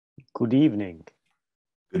Good evening.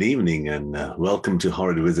 Good evening and welcome to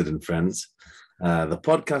Horrid Wizard and Friends, the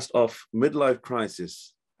podcast of midlife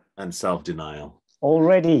crisis and self-denial.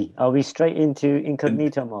 Already, are we straight into And,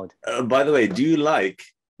 incognito mode? by the way, do you like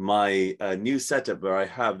my new setup where I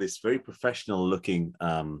have this very professional looking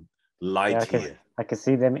light here? I can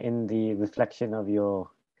see them in the reflection of your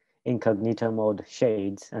incognito mode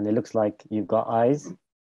shades, and it looks like you've got eyes.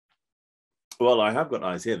 Well, I have got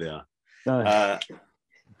eyes. Here they are. No.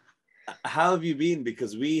 How have you been?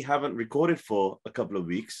 Because we haven't recorded for a couple of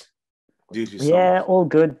weeks due to Yeah, all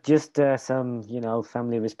good. Just some,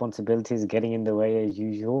 family responsibilities getting in the way as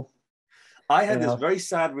usual. I had this very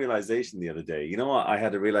sad realization the other day. You know what? I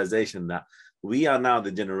had a realization that we are now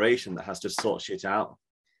the generation that has to sort shit out.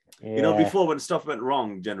 Yeah. Before when stuff went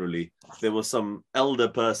wrong, generally, there was some elder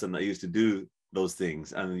person that used to do those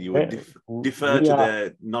things and you would defer to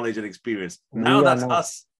their knowledge and experience. Now that's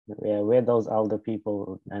us. Yeah, we're those elder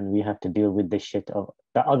people and we have to deal with this shit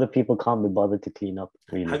that other people can't be bothered to clean up,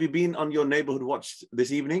 really. Have you been on your neighborhood watch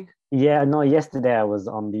this evening? Yeah, no, yesterday I was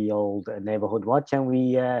on the old neighborhood watch and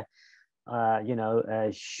we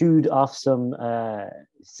shooed off some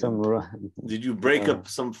Did you break up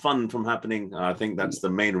some fun from happening? I think that's the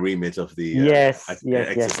main remit of the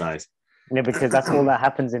exercise. Yeah, because that's all that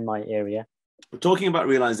happens in my area. Talking about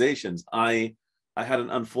realizations, I had an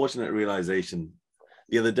unfortunate realization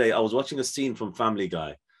the other day. I was watching a scene from Family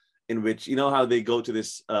Guy in which, you know how they go to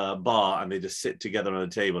this bar and they just sit together on a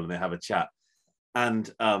table and they have a chat.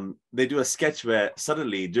 And they do a sketch where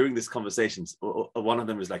suddenly during this conversation, one of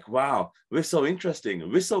them is like, wow, we're so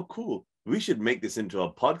interesting. We're so cool. We should make this into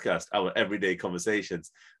a podcast, our everyday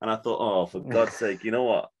conversations. And I thought, oh, for God's sake, you know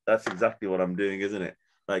what? That's exactly what I'm doing, isn't it?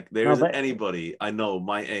 Like there isn't anybody I know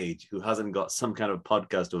my age who hasn't got some kind of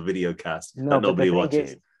podcast or video cast that nobody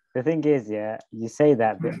watches. The thing is, yeah, you say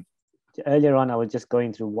that, but earlier on I was just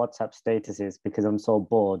going through WhatsApp statuses because I'm so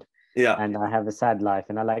bored. Yeah. And I have a sad life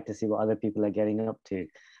and I like to see what other people are getting up to.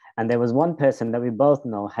 And there was one person that we both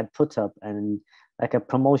know had put up like a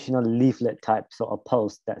promotional leaflet type sort of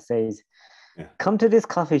post that says, come to this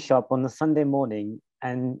coffee shop on a Sunday morning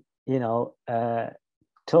and,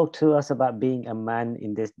 talk to us about being a man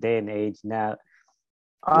in this day and age. Now,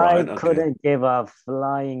 I couldn't give a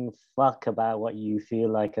flying fuck about what you feel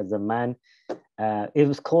like as a man. It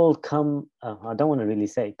was called Come, I don't want to really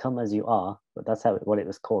say Come As You Are, but that's what it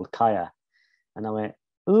was called, Kaya. And I went,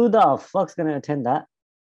 who the fuck's going to attend that?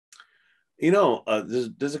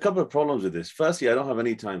 There's a couple of problems with this. Firstly, I don't have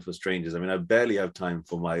any time for strangers. I mean, I barely have time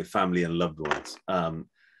for my family and loved ones.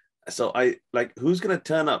 So who's going to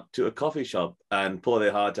turn up to a coffee shop and pour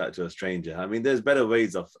their heart out to a stranger? I mean, there's better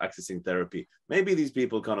ways of accessing therapy. Maybe these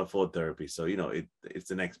people can't afford therapy. So, it's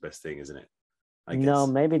the next best thing, isn't it? I guess. No,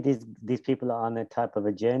 maybe these people are on a type of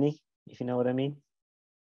a journey, if you know what I mean.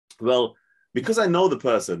 Well, because I know the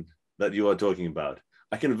person that you are talking about,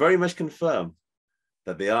 I can very much confirm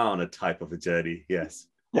that they are on a type of a journey. Yes.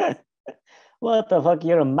 What the fuck?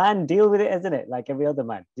 You're a man. Deal with it, isn't it? Like every other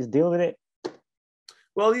man. Just deal with it.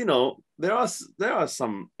 Well, there are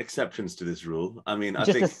some exceptions to this rule. I mean, I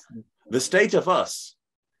think the state of us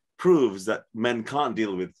proves that men can't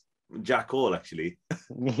deal with jack all, actually.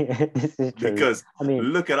 Yeah, this is true. Because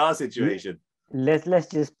look at our situation. Let's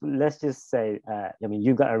just say,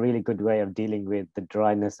 you got a really good way of dealing with the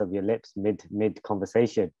dryness of your lips mid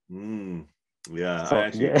conversation. Yeah, so, I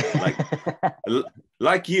actually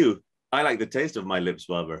like you. I like the taste of my lips,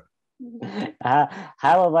 Babar. How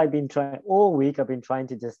have I been trying all week? I've been trying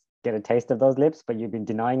to just get a taste of those lips, but you've been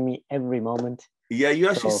denying me every moment. Yeah, you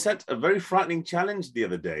actually set a very frightening challenge the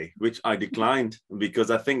other day, which I declined because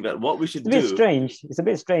I think that what we should do... It's a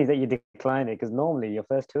bit strange that you decline it because normally you're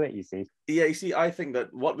first to it, you see. Yeah, you see, I think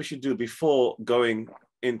that what we should do before going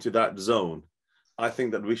into that zone, I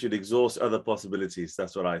think that we should exhaust other possibilities.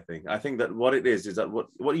 That's what I think. I think that what it is that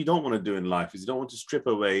what you don't want to do in life is you don't want to strip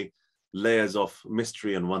away layers of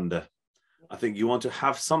mystery and wonder. I think you want to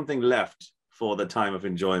have something left for the time of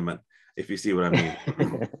enjoyment, if you see what I mean.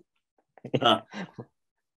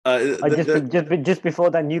 Just before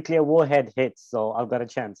that nuclear warhead hits, so I've got a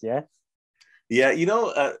chance, yeah? Yeah,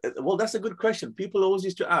 well, that's a good question. People always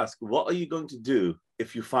used to ask, what are you going to do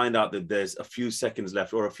if you find out that there's a few seconds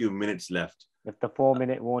left or a few minutes left? With the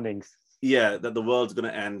 4-minute warnings. Yeah, that the world's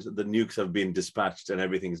going to end, the nukes have been dispatched and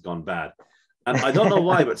everything's gone bad. And I don't know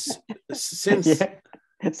why, but since... Yeah.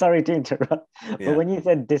 Sorry to interrupt, but when you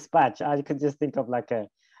said dispatch, I could just think of like a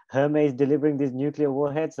Hermes delivering these nuclear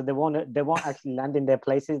warheads, so they won't actually land in their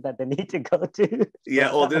places that they need to go to.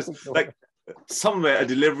 Yeah, or there's like somewhere a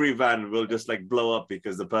delivery van will just like blow up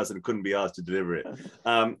because the person couldn't be asked to deliver it.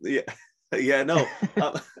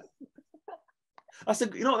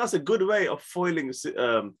 That's a good way of foiling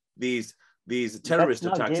these terrorist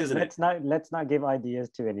attacks, isn't it? Let's not give ideas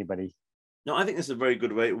to anybody. No, I think it's a very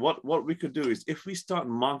good way. What we could do is, if we start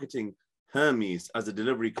marketing Hermes as a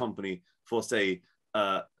delivery company for, say,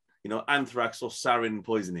 anthrax or sarin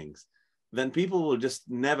poisonings, then people will just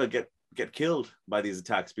never get killed by these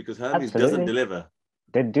attacks, because Hermes doesn't deliver.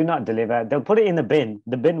 They do not deliver. They'll put it in the bin.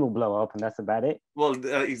 The bin will blow up, and that's about it. Well,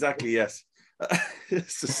 exactly, yes.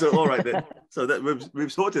 So all right then. So that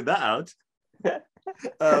we've sorted that out. The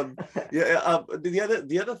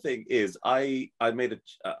other thing is,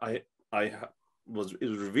 it was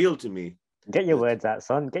revealed to me. Get your words out,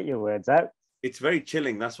 son. Get your words out. It's very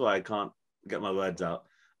chilling. That's why I can't get my words out.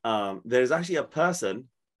 There's actually a person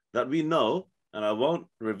that we know, and I won't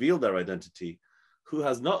reveal their identity, who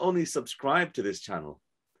has not only subscribed to this channel,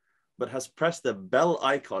 but has pressed the bell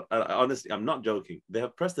icon. Honestly, I'm not joking. They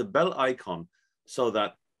have pressed the bell icon so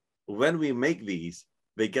that when we make these,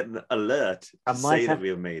 they get an alert to say that we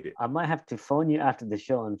have made it. I might have to phone you after the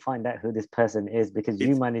show and find out who this person is, because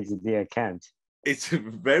you manage the account. It's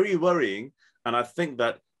very worrying. And I think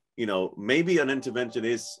that, maybe an intervention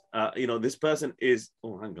is, this person is,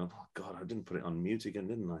 oh, hang on. Oh, God, I didn't put it on mute again,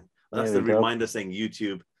 didn't I? That's the reminder saying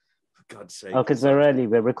YouTube. For God's sake. Oh, because we're early.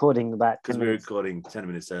 We're recording about 10 minutes. Because we're recording 10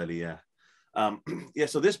 minutes early, yeah.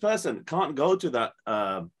 So this person can't go to that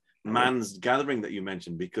man's gathering that you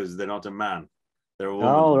mentioned, because they're not a man. They're a woman.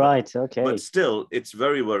 Oh, right. Okay. But still, it's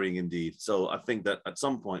very worrying indeed. So I think that at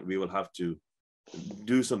some point we will have to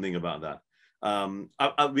do something about that.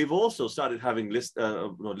 We've also started having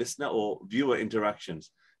listener or viewer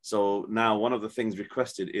interactions. So now one of the things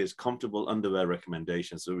requested is comfortable underwear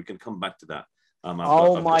recommendations. So we can come back to that.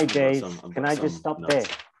 My days. Can I just stop there?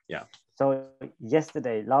 Yeah. So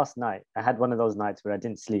last night, I had one of those nights where I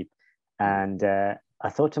didn't sleep. And I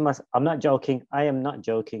thought to myself, I'm not joking. I am not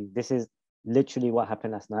joking. This is literally what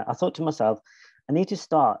happened last night. I thought to myself, I need to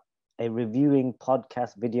start a reviewing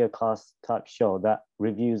podcast, videocast type show that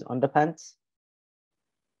reviews underpants.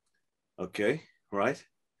 Okay, right.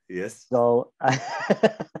 Yes. So I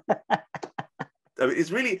mean,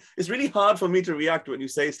 it's really hard for me to react when you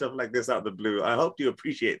say stuff like this out of the blue. I hope you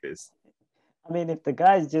appreciate this. I mean, if the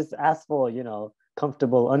guys just ask for,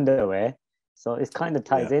 comfortable underwear, so it kind of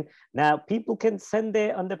ties in. Now, people can send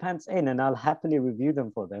their underpants in, and I'll happily review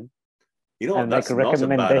them for them. You know what? That's not a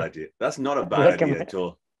bad idea. That's not a bad idea at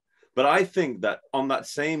all. But I think that on that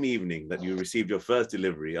same evening that you received your first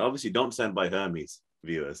delivery, obviously don't send by Hermes,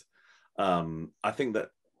 viewers. I think that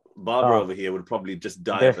Babar over here would probably just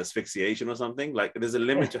die of asphyxiation or something. Like, there's a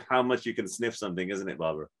limit to how much you can sniff something, isn't it,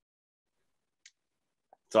 Babar?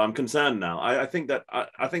 So I'm concerned now. I think that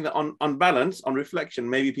on balance, on reflection,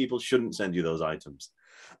 maybe people shouldn't send you those items.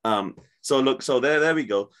 So there we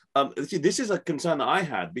go. This is a concern that I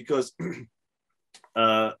had, because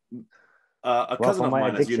a cousin of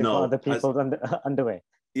mine, as you know, other people's underwear.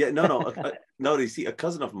 Yeah, no. You see, a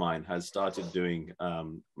cousin of mine has started doing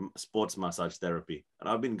sports massage therapy, and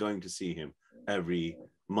I've been going to see him every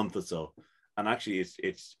month or so, and actually,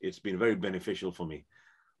 it's been very beneficial for me.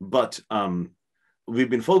 But we've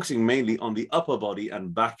been focusing mainly on the upper body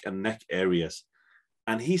and back and neck areas.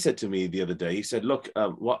 And he said to me the other day, he said, "Look,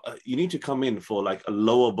 you need to come in for like a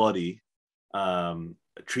lower body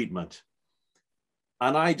treatment."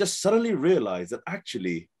 And I just suddenly realized that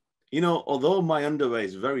actually, although my underwear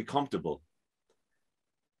is very comfortable,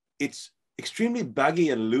 it's extremely baggy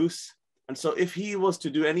and loose. And so if he was to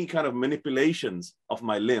do any kind of manipulations of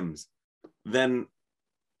my limbs, then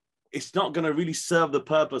it's not going to really serve the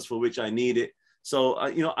purpose for which I need it. So,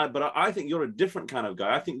 but I think you're a different kind of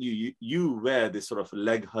guy. I think you wear this sort of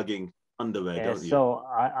leg hugging underwear, don't you? So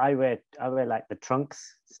I wear like the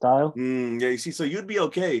trunks style. Yeah, you see, so you'd be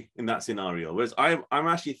okay in that scenario. Whereas I'm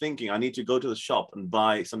actually thinking I need to go to the shop and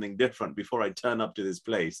buy something different before I turn up to this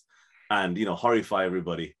place and, horrify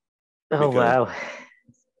everybody. Oh, wow.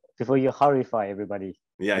 Before you horrify everybody.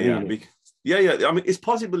 Yeah, really? Yeah. I mean, it's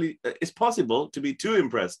possible to be too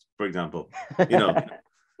impressed, for example,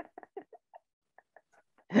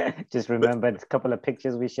 Just remembered a couple of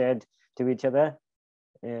pictures we shared to each other.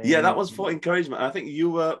 Yeah, that was for encouragement. I think you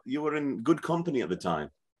were in good company at the time.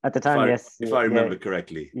 At the time, yes. If I remember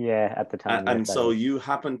correctly. Yeah, at the time. And so you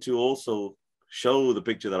happened to also show the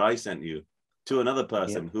picture that I sent you to another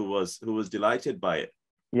person who was delighted by it.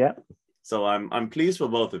 Yeah. So I'm pleased for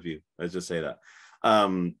both of you. Let's just say that.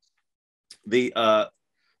 I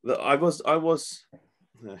was.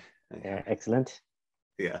 Yeah, excellent.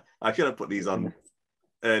 Yeah, I should have put these on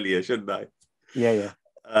earlier, shouldn't I? Yeah.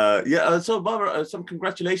 So Barbara, some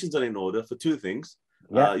congratulations are in order for two things.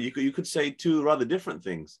 Yeah. You could say two rather different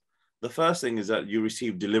things. The first thing is that you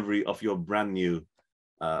received delivery of your brand new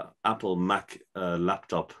Apple Mac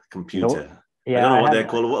laptop No, computer. I yeah, don't know I what they're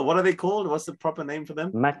have called. What are they called? What's the proper name for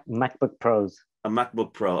them? MacBook Pros. A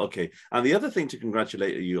MacBook Pro. Okay. And the other thing to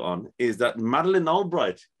congratulate you on is that Madeleine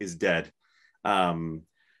Albright is dead. Um,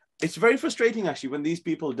 it's very frustrating actually when these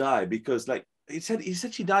people die, because like he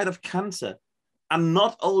said she died of cancer and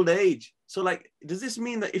not old age. So like, does this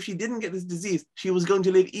mean that if she didn't get this disease, she was going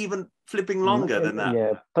to live even flipping longer than that?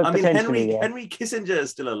 Yeah, I mean, potentially, yeah. Henry Kissinger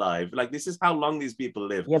is still alive. Like, this is how long these people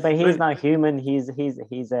live. Yeah, but he's not human. He's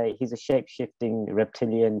a shape-shifting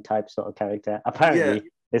reptilian type sort of character. Apparently, Yeah.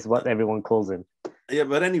 is what everyone calls him. Yeah,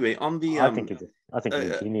 but anyway, on the I think he's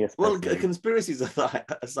a genius. well, conspiracies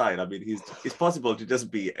aside, I mean, it's possible to just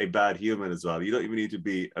be a bad human as well. You don't even need to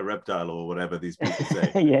be a reptile or whatever these people say.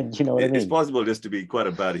 Yeah, do you know what I mean? It's possible just to be quite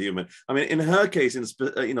a bad human. I mean, in her case,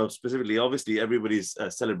 specifically, obviously, everybody's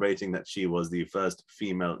celebrating that she was the first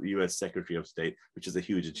female U.S. Secretary of State, which is a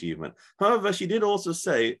huge achievement. However, she did also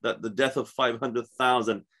say that the death of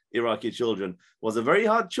 500,000 Iraqi children was a very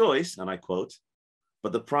hard choice, and I quote,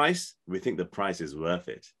 "But we think the price is worth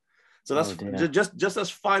it." So that's just as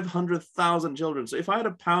 500,000 children. So if I had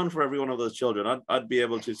 £1 for every one of those children, I'd be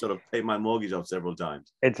able to sort of pay my mortgage off several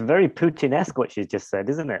times. It's very Putin-esque what she's just said,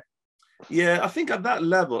 isn't it? Yeah, I think at that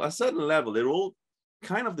level, a certain level, they're all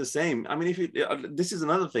kind of the same. I mean, this is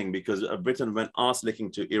another thing, because Britain went arse licking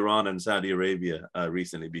to Iran and Saudi Arabia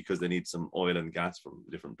recently because they need some oil and gas from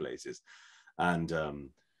different places. And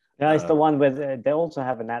yeah, it's the one where they also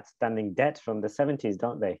have an outstanding debt from the 70s,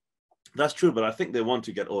 don't they? That's true, but I think they want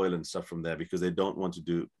to get oil and stuff from there because they don't want to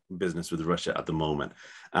do business with Russia at the moment.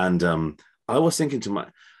 And I was thinking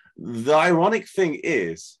the ironic thing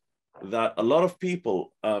is that a lot of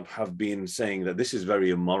people have been saying that this is very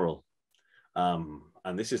immoral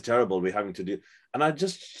and this is terrible, we're having to do. And I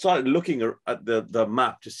just started looking at the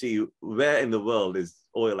map to see where in the world is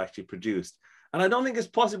oil actually produced. And I don't think it's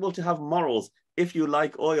possible to have morals if you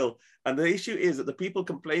like oil. And the issue is that the people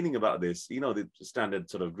complaining about this, the standard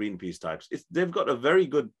sort of Greenpeace types, they've got a very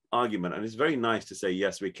good argument. And it's very nice to say,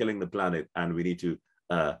 yes, we're killing the planet and we need to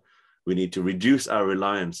reduce our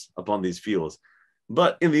reliance upon these fuels.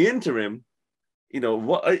 But in the interim, do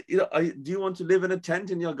you want to live in a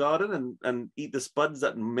tent in your garden and eat the spuds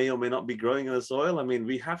that may or may not be growing in the soil? I mean,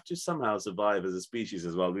 we have to somehow survive as a species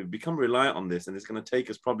as well. We've become reliant on this, and it's going to take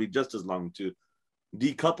us probably just as long to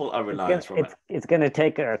decouple our reliance from it. It's going to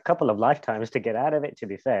take a couple of lifetimes to get out of it, to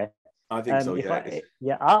be fair. I think so,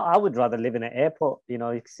 yeah. I would rather live in an airport,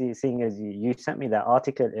 seeing as you sent me that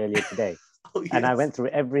article earlier today. Oh, yes. And I went through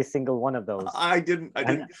every single one of those. I didn't.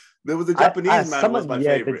 There was a Japanese man who was my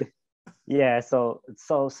favorite. So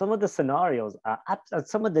some of the scenarios are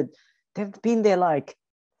they've been there like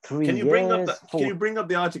 3 years. Can you bring up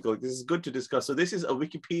the article? This is good to discuss. So this is a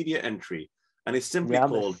Wikipedia entry, and it's simply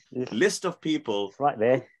called List of People. It's right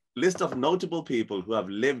there. List of notable people who have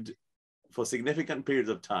lived for significant periods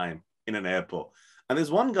of time in an airport. And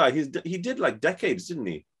there's one guy, he did like decades, didn't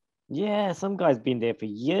he? Yeah, some guy's been there for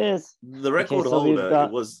years. The record holder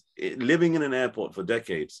was living in an airport for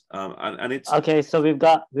decades, and it's okay. So we've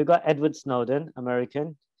got Edward Snowden,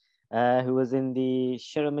 American, who was in the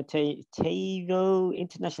Sheremetyevo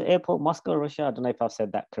International Airport, Moscow, Russia. I don't know if I've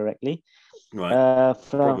said that correctly. Right.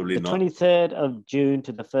 From Probably the not. 23rd of June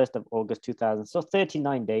to the 1st of August 2000. So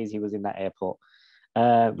 39 days he was in that airport.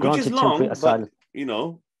 Which is long, but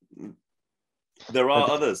there are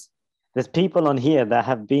others. There's people on here that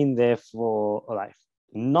have been there for like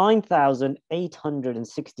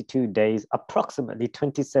 9,862 days, approximately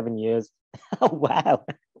 27 years. Oh, wow.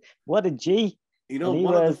 What a G.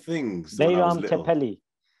 One of the things when I was little,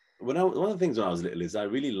 one of the things when I was little is I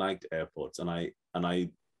really liked airports, and I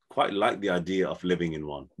quite liked the idea of living in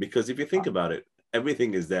one, because if you think about it,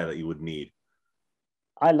 everything is there that you would need.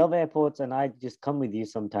 I love airports, and I just come with you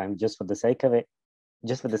sometimes just for the sake of it,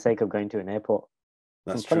 just for the sake of going to an airport.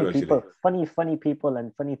 That's true, people, funny people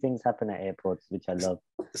and funny things happen at airports, which I love.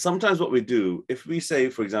 Sometimes what we do, if we say,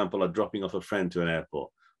 for example, are dropping off a friend to an airport,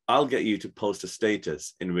 I'll get you to post a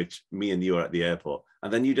status in which me and you are at the airport.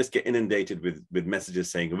 And then you just get inundated with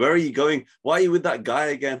messages saying, where are you going? Why are you with that guy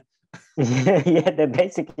again? Yeah, they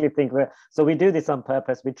basically think so we do this on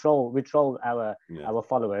purpose. We troll our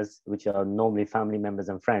followers, which are normally family members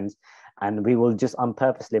and friends. And we will just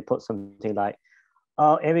unpurposely put something like,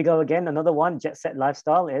 oh, here we go again, another one, jet set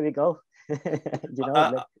lifestyle. Here we go.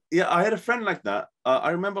 Yeah, I had a friend like that. I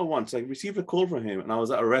remember once I received a call from him, and I was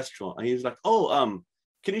at a restaurant, and he was like, "Oh,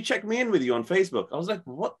 can you check me in with you on Facebook?" I was like,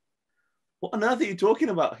 "What on earth are you talking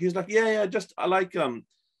about?" He was like, "Yeah, just I like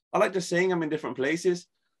just saying I'm in different places."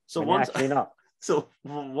 So once, actually not. So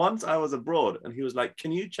once I was abroad and he was like,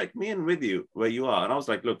 can you check me in with you where you are? And I was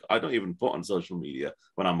like, look, I don't even put on social media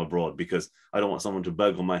when I'm abroad because I don't want someone to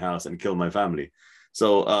burgle my house and kill my family.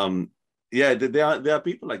 So yeah, there are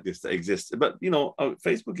people like this that exist. But, you know,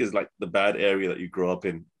 Facebook is like the bad area that you grow up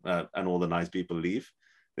in and all the nice people leave.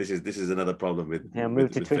 This is another problem with, move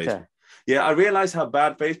to Twitter. Facebook. Yeah, I realized how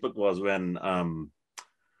bad Facebook was when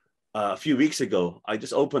a few weeks ago, I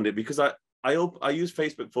just opened it because I use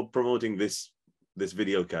Facebook for promoting this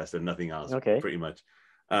video cast and nothing else, pretty much.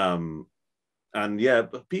 And yeah,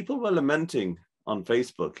 but people were lamenting on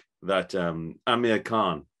Facebook that Amir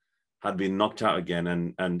Khan had been knocked out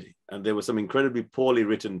again, and there were some incredibly poorly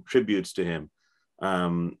written tributes to him.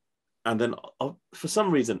 And then for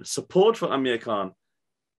some reason, support for Amir Khan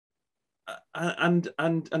and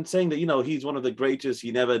saying that, you know, he's one of the greatest,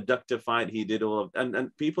 he never ducked a fight, he did all of,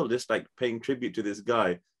 and people just like paying tribute to this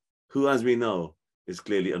guy who, as we know, is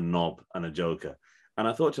clearly a knob and a joker. And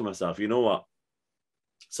I thought to myself, you know what?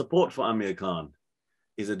 Support for Amir Khan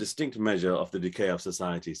is a distinct measure of the decay of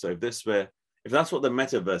society. So if that's what the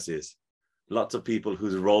metaverse is, lots of people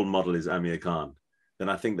whose role model is Amir Khan, then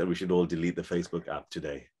I think that we should all delete the Facebook app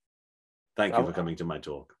today. Thank you for coming to my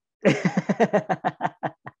talk.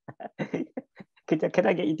 Can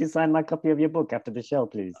I get you to sign my copy of your book after the show,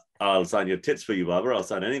 please? I'll sign your tits for you, Babar. I'll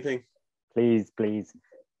sign anything. Please.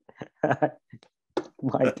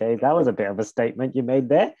 My day, that was a bit of a statement you made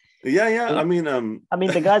there. Yeah. I mean,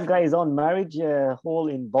 the guy's got his own marriage hall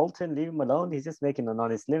in Bolton. Leave him alone. He's just making an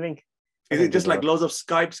honest living. Is it just like loads of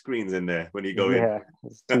Skype screens in there when you go in? Yeah,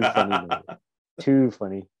 it's too funny. Too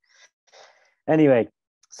funny. Anyway,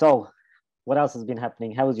 so what else has been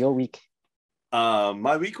happening? How was your week?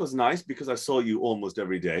 My week was nice because I saw you almost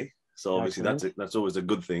every day. So obviously that's always a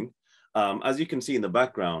good thing. As you can see in the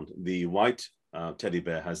background, the white teddy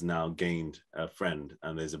bear has now gained a friend,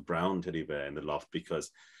 and there's a brown teddy bear in the loft because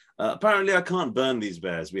apparently I can't burn these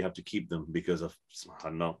bears. We have to keep them because of, I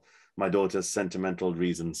don't know, my daughter's sentimental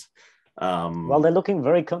reasons. Well, they're looking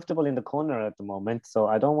very comfortable in the corner at the moment, so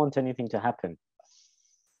I don't want anything to happen.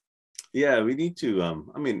 Yeah, we need to.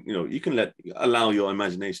 I mean, you know, you can allow your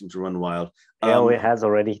imagination to run wild. Yeah, it has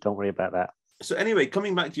already. Don't worry about that. So anyway,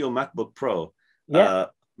 coming back to your MacBook Pro,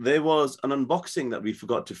 there was an unboxing that we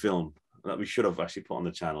forgot to film that we should have actually put on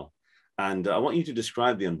the channel, and I want you to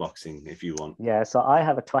describe the unboxing if you want. Yeah, so I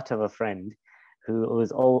have a twat of a friend who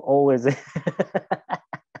was always.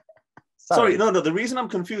 Sorry, no. The reason I'm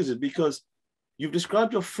confused is because you've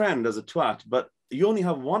described your friend as a twat, but you only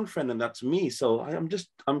have one friend, and that's me. So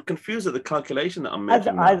I'm confused at the calculation that I'm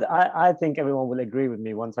making. I think everyone will agree with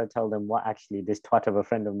me once I tell them what actually this twat of a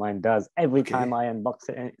friend of mine does every time I unbox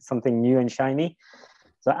something new and shiny.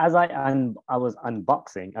 So as I was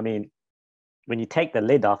unboxing, I mean, when you take the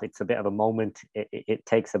lid off, it's a bit of a moment. It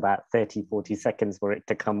takes about 30, 40 seconds for it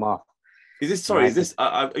to come off.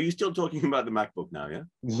 Are you still talking about the MacBook now?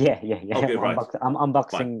 Yeah. Yeah. Okay, right. I'm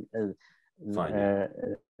unboxing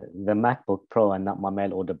the MacBook Pro and not my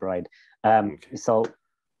mail order bride. So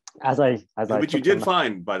which you did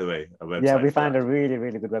find, by the way, a website. Yeah, we found a really,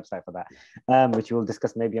 really good website for that, which we'll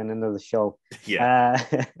discuss maybe on another show. Yeah.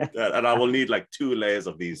 And I will need like 2 layers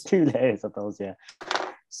of these. 2 layers of those, yeah.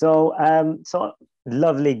 So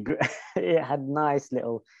lovely. It had nice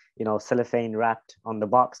little, cellophane wrapped on the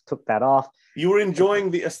box. Took that off. You were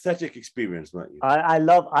enjoying the aesthetic experience, weren't you? I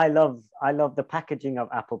love the packaging of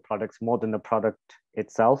Apple products more than the product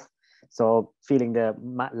itself. So feeling the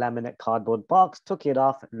matte laminate cardboard box, took it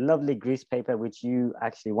off. Lovely grease paper, which you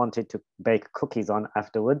actually wanted to bake cookies on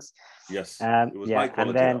afterwards. Yes, it was high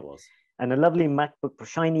quality. That was. And a lovely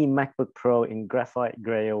shiny MacBook Pro in graphite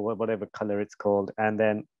gray or whatever color it's called. And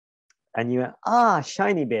you went,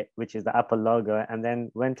 shiny bit, which is the Apple logo. And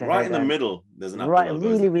then went ahead. Right in the middle, there's an Apple logo.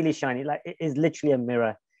 Really, really shiny. Like it is literally a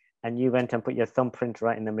mirror. And you went and put your thumbprint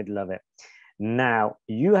right in the middle of it. Now,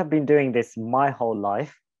 you have been doing this my whole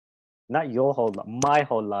life. Not your whole life, my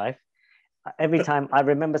whole life. Every time, I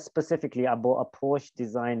remember specifically, I bought a Porsche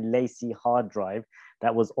design lacy hard drive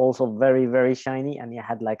that was also very, very shiny, and it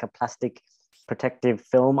had like a plastic protective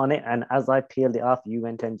film on it. And as I peeled it off, you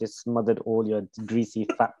went and just smothered all your greasy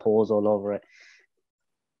fat paws all over it.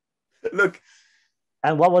 Look.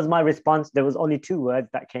 And what was my response? There was only 2 words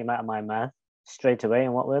that came out of my mouth straight away.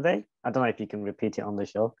 And what were they? I don't know if you can repeat it on the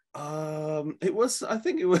show. I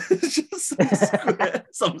think it was just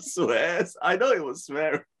some swears. I know it was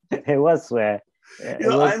swear. It was swear.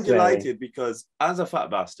 I'm delighted because as a fat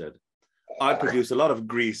bastard, I produce a lot of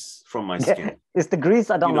grease from my skin. It's the grease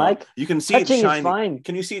I don't like. You can see it shining.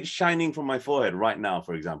 Can you see it shining from my forehead right now,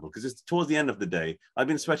 for example? Because it's towards the end of the day. I've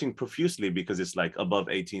been sweating profusely because it's like above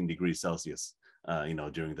 18 degrees Celsius,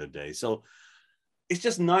 during the day. So it's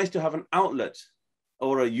just nice to have an outlet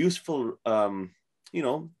or a useful, a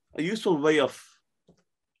useful way of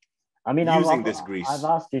using this grease. I've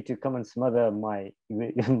asked you to come and smother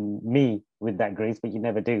me with that grease, but you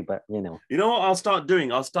never do. But You know what I'll start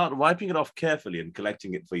doing? I'll start wiping it off carefully and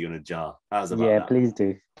collecting it for you in a jar. How's about that? Please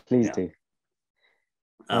do. Please do.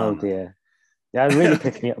 Oh dear. Yeah, it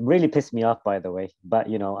really pissed me off, by the way. But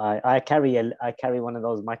I carry one of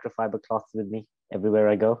those microfiber cloths with me everywhere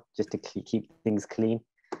I go, just to keep things clean.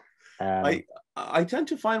 I tend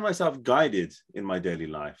to find myself guided in my daily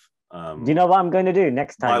life. Do you know what I'm going to do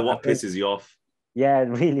next time? By what pisses you off? Yeah,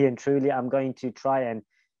 really and truly, I'm going to try and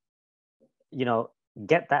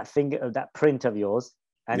get that print of yours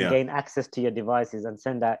and gain access to your devices and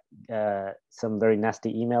send out some very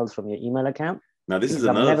nasty emails from your email account. Now, this is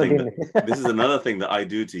another thing. This is another thing that I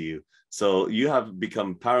do to you. So you have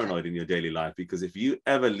become paranoid in your daily life, because if you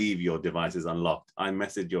ever leave your devices unlocked, I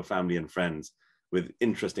message your family and friends with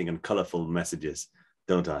interesting and colorful messages,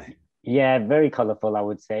 don't I? Yeah, very colorful, I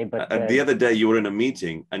would say. But the other day you were in a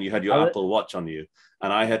meeting and you had your Apple Watch on you,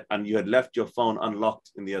 and you had left your phone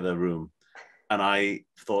unlocked in the other room. And I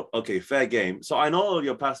thought, okay, fair game. So I know all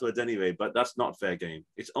your passwords anyway, but that's not fair game.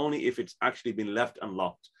 It's only if it's actually been left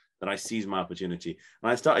unlocked that I seize my opportunity.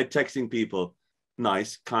 And I started texting people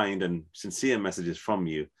nice, kind, and sincere messages from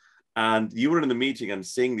you. And you were in the meeting and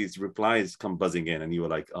seeing these replies come buzzing in, and you were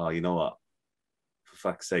like, oh, you know what? For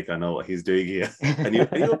fuck's sake, I know what he's doing here. And you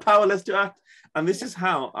were powerless to act. And this is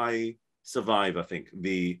how I survive, I think,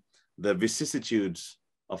 the vicissitudes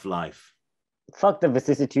of life. Fuck the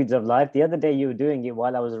vicissitudes of life. The other day you were doing it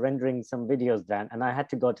while I was rendering some videos, Dan, and I had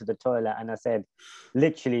to go to the toilet, and I said,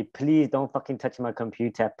 literally, please don't fucking touch my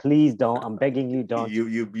computer. Please don't. I'm begging you, don't.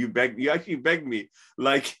 You actually begged me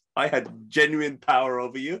like I had genuine power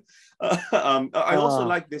over you. I also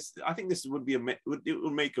like this. I think this would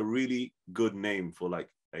make a really good name for like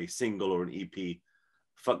a single or an EP.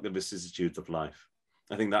 Fuck the vicissitudes of life.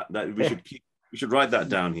 I think that we should write that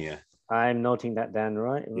down here. I'm noting that down,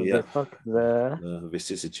 right? Yeah. The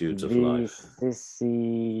vicissitudes of life. Is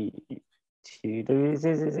it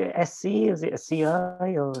SC? Is it a CI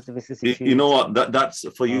or is it vicissitudes? You know what? That's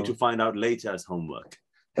for you to find out later as homework.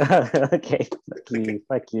 Okay.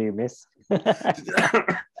 Fuck you, miss.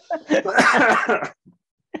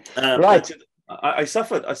 Right. I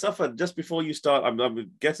suffered just before you start. I'm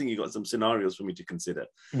guessing you got some scenarios for me to consider.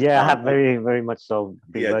 Yeah, I have very, very much so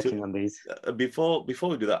been working on these. Before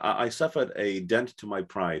we do that, I suffered a dent to my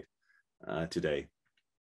pride today.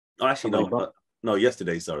 Oh, actually, no,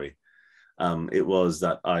 yesterday, sorry. It was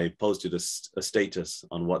that I posted a status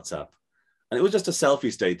on WhatsApp, and it was just a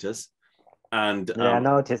selfie status. And I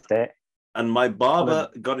noticed it. And my barber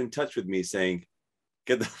got in touch with me saying,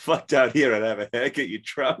 "Get the fuck down here and have a haircut, you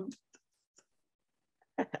tramp."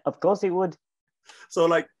 Of course it would. So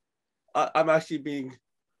like, I'm actually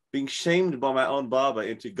being shamed by my own barber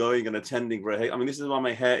into going and attending for a hair. I mean, this is why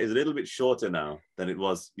my hair is a little bit shorter now than it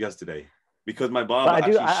was yesterday, because my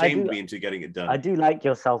barber shamed me into getting it done. I do like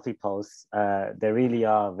your selfie posts. They really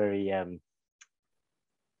are very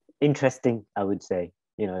interesting, I would say.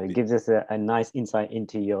 It gives us a nice insight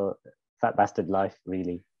into your fat bastard life,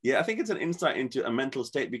 really. Yeah, I think it's an insight into a mental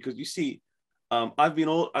state, because you see, I've been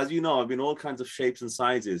all kinds of shapes and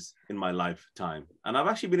sizes in my lifetime, and I've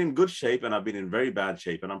actually been in good shape, and I've been in very bad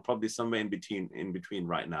shape, and I'm probably somewhere in between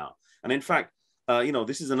right now. And in fact,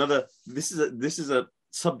 this is a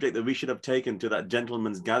subject that we should have taken to that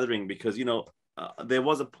gentleman's gathering, because there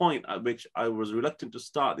was a point at which I was reluctant to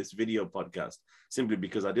start this video podcast simply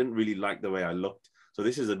because I didn't really like the way I looked. So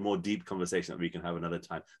this is a more deep conversation that we can have another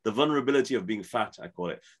time. The vulnerability of being fat, I call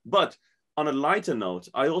it. But on a lighter note,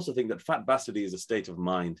 I also think that fat bastardy is a state of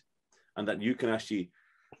mind, and that you can actually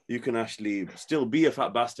still be a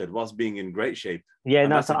fat bastard whilst being in great shape. Yeah,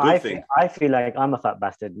 no, so I feel like I'm a fat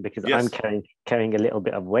bastard because I'm carrying a little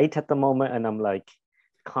bit of weight at the moment, and I'm like,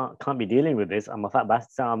 can't be dealing with this. I'm a fat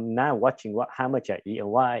bastard. So I'm now watching how much I eat and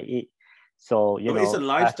what I eat. So it's a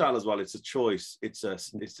lifestyle as well. It's a choice. It's a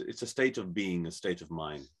state of being, a state of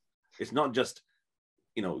mind. It's not just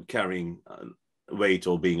carrying weight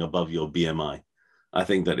or being above your BMI. I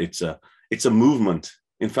think that it's a movement.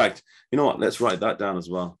 In fact, you know what? Let's write that down as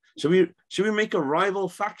well. Should we make a rival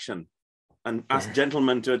faction and ask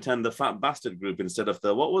gentlemen to attend the Fat Bastard group instead of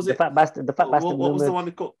what was it? The Fat Bastard. What was the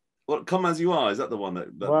one called? Well, Come As You Are. Is that the one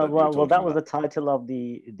that that was the title of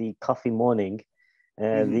the coffee morning.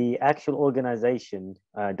 The actual organization,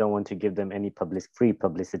 I don't want to give them any free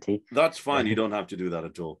publicity. That's fine. You don't have to do that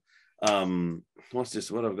at all. What's this?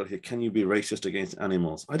 What I've got here? Can you be racist against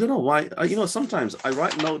animals? I don't know why. Sometimes I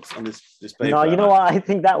write notes on this paper. No, you know what? I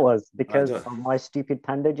think that was because of my stupid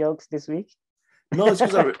panda jokes this week. No, it's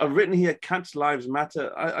because I've written here, cats' lives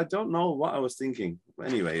matter. I don't know what I was thinking.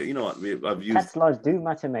 Anyway, you know what? I've used... Cats' lives do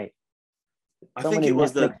matter, mate. I think it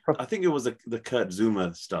was the Kurt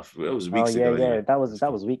Zuma stuff. It was weeks ago. Yeah. Anyway. That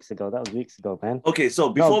was weeks ago. That was weeks ago, man. Okay, so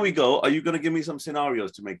before we go, are you going to give me some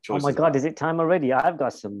scenarios to make choices? Oh my God, is it time already? I've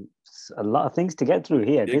got a lot of things to get through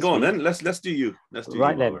here. Yeah, go on then. Let's do you. Let's do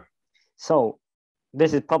right you, then. So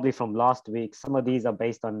this is probably from last week. Some of these are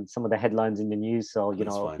based on some of the headlines in the news. So you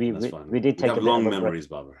know, we did take a long memories,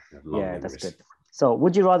 Babar. Yeah, that's good. So,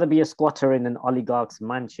 would you rather be a squatter in an oligarch's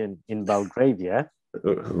mansion in Belgravia,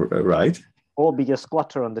 right, or be a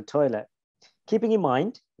squatter on the toilet? Keeping in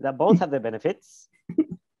mind that both have their benefits.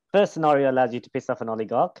 First scenario allows you to piss off an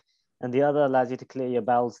oligarch, and the other allows you to clear your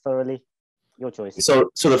bowels thoroughly. Your choice. So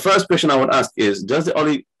the first question I would ask is: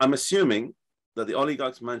 I'm assuming that the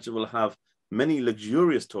oligarch's mansion will have many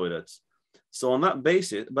luxurious toilets. So on that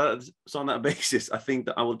basis, I think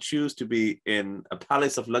that I will choose to be in a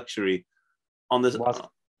palace of luxury on this.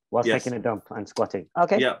 Whilst taking a dump and squatting.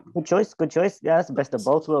 Okay. Yeah. Good choice. Yeah, that's the best of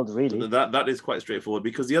both worlds, really. That is quite straightforward,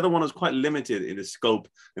 because the other one is quite limited in its scope,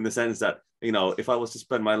 in the sense that, you know, if I was to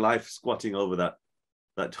spend my life squatting over that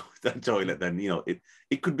toilet, then, you know,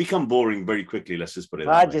 it could become boring very quickly. Let's just put it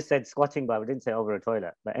that way. I just said squatting, but I didn't say over a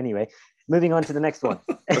toilet. But anyway, moving on to the next one.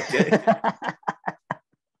 Okay.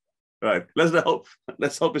 Right. Let's hope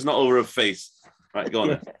it's not over a face. Right, go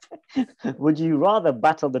on then. Would you rather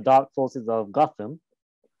battle the dark forces of Gotham,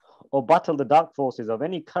 or battle the dark forces of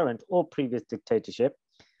any current or previous dictatorship,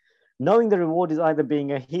 knowing the reward is either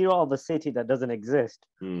being a hero of a city that doesn't exist,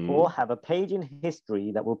 or have a page in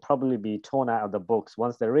history that will probably be torn out of the books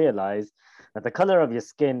once they realize that the color of your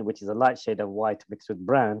skin, which is a light shade of white mixed with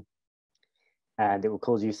brown, and it will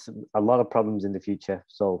cause you a lot of problems in the future?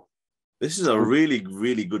 So this is a really,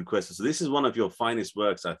 really good question. So this is one of your finest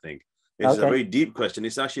works, I think. It's a very deep question.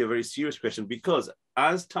 It's actually a very serious question, because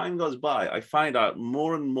as time goes by, I find out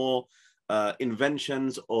more and more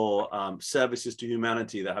inventions or services to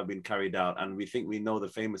humanity that have been carried out, and we think we know the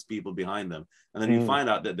famous people behind them, and then you find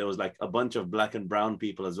out that there was like a bunch of black and brown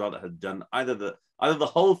people as well that had done either the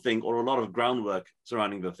whole thing or a lot of groundwork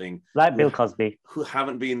surrounding the thing, like Bill Cosby, who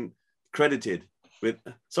haven't been credited with.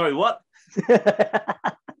 Sorry, what?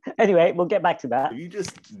 Anyway, we'll get back to that. You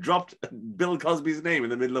just dropped Bill Cosby's name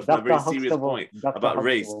in the middle of a very serious point about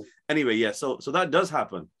race. Anyway, yeah, so that does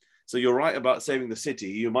happen. So you're right about saving the city.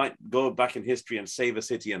 You might go back in history and save a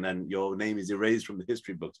city, and then your name is erased from the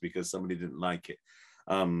history books because somebody didn't like it.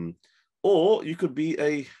 Or you could be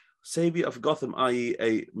a savior of Gotham, i.e.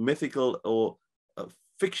 a mythical or a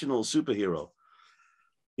fictional superhero.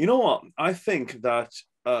 You know what? I think that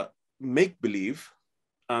make-believe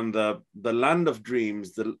and the land of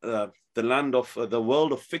dreams, the land of the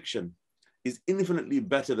world of fiction is infinitely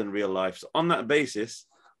better than real life. So on that basis,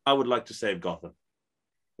 I would like to save Gotham.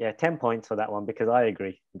 Yeah, 10 points for that one, because I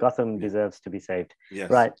agree. Gotham deserves to be saved. Yes.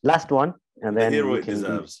 Right, last one. And then the hero it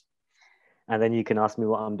deserves. And then you can ask me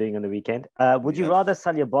what I'm doing on the weekend. Would you rather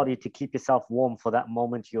sell your body to keep yourself warm for that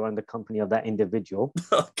moment you're in the company of that individual?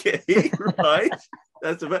 Okay, right.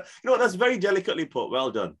 That's very delicately put.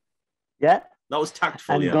 Well done. Yeah. That was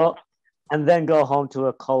tactful, and then go home to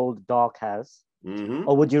a cold, dark house.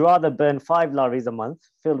 Or would you rather burn 5 lorries a month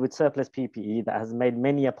filled with surplus PPE that has made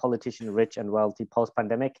many a politician rich and wealthy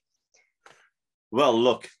post-pandemic? Well,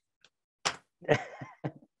 look.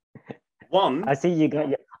 One. I see you got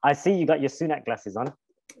your Sunak glasses on.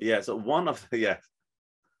 Yeah, so one of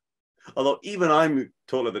although even I'm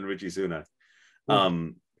taller than Richie Sunak.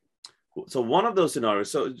 So one of those scenarios.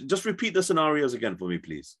 So just repeat the scenarios again for me,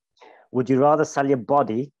 please. Would you rather sell your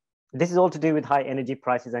body? This is all to do with high energy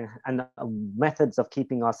prices and methods of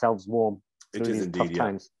keeping ourselves warm through these tough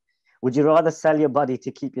times. Would you rather sell your body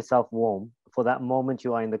to keep yourself warm for that moment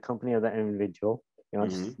you are in the company of that individual? You know,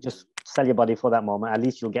 just sell your body for that moment. At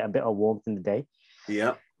least you'll get a bit of warmth in the day.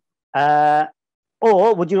 Yeah.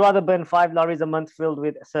 Or would you rather burn 5 lorries a month filled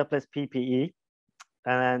with surplus PPE,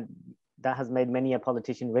 and that has made many a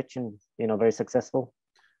politician rich and, you know, very successful?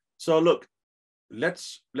 So look,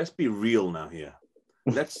 let's be real now here.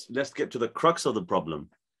 Let's get to the crux of the problem,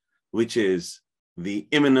 which is the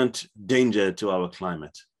imminent danger to our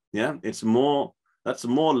climate. Yeah, that's more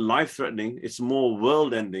life-threatening. It's more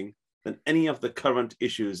world-ending than any of the current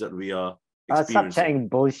issues that we are experiencing. Stop chatting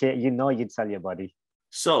bullshit. You know you'd sell your body.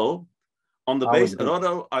 So, on the basis,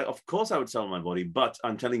 although of course I would sell my body, but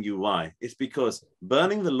I'm telling you why. It's because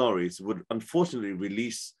burning the lorries would unfortunately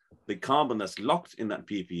release the carbon that's locked in that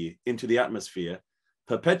PPE into the atmosphere,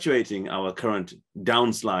 perpetuating our current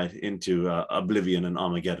downslide into oblivion and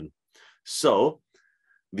Armageddon. So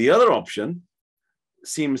the other option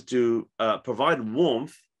seems to provide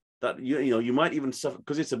warmth that you might even suffer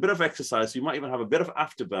because it's a bit of exercise. So you might even have a bit of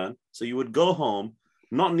afterburn. So you would go home,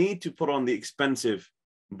 not need to put on the expensive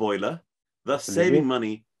boiler, thus saving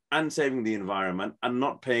money and saving the environment and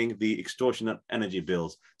not paying the extortionate energy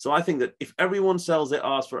bills. So I think that if everyone sells their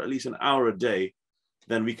arse for at least an hour a day,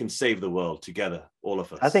 then we can save the world together, all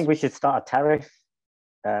of us. I think we should start a Tariff,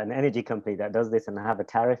 an energy company that does this and have a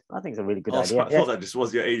tariff. I think it's a really good idea. I thought that just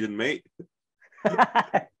was your Asian mate.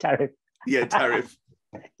 Tariff. Yeah, Tariff.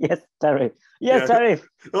 Yes, Tariff. Yes, yeah. Tariff.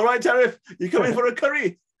 All right, Tariff. You coming for a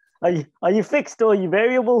curry? Are you fixed or are you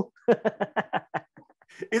variable?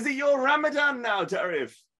 Is it your Ramadan now,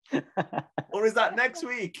 Tariff? Or is that next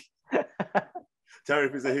week?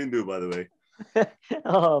 Tariff is a Hindu, by the way.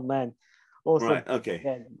 Oh, man. Awesome. Right,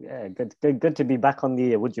 okay. Yeah, good to be back on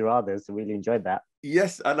the Would You Rathers. Really enjoyed that.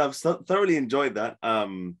 Yes, and I've thoroughly enjoyed that.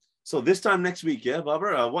 So this time next week, yeah,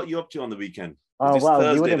 Babar, what are you up to on the weekend? Oh,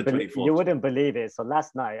 well, you wouldn't believe it. So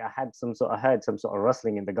last night I heard some sort of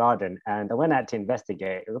rustling in the garden and I went out to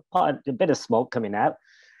investigate. It was a bit of smoke coming out.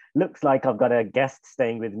 Looks like I've got a guest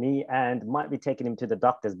staying with me and might be taking him to the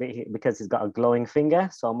doctor's because he's got a glowing finger.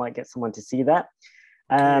 So I might get someone to see that.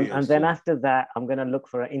 And then after that, I'm going to look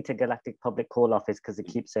for an intergalactic public call office because he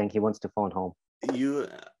keeps saying he wants to phone home. You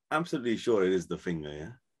absolutely sure it is the finger, yeah?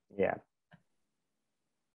 Yeah.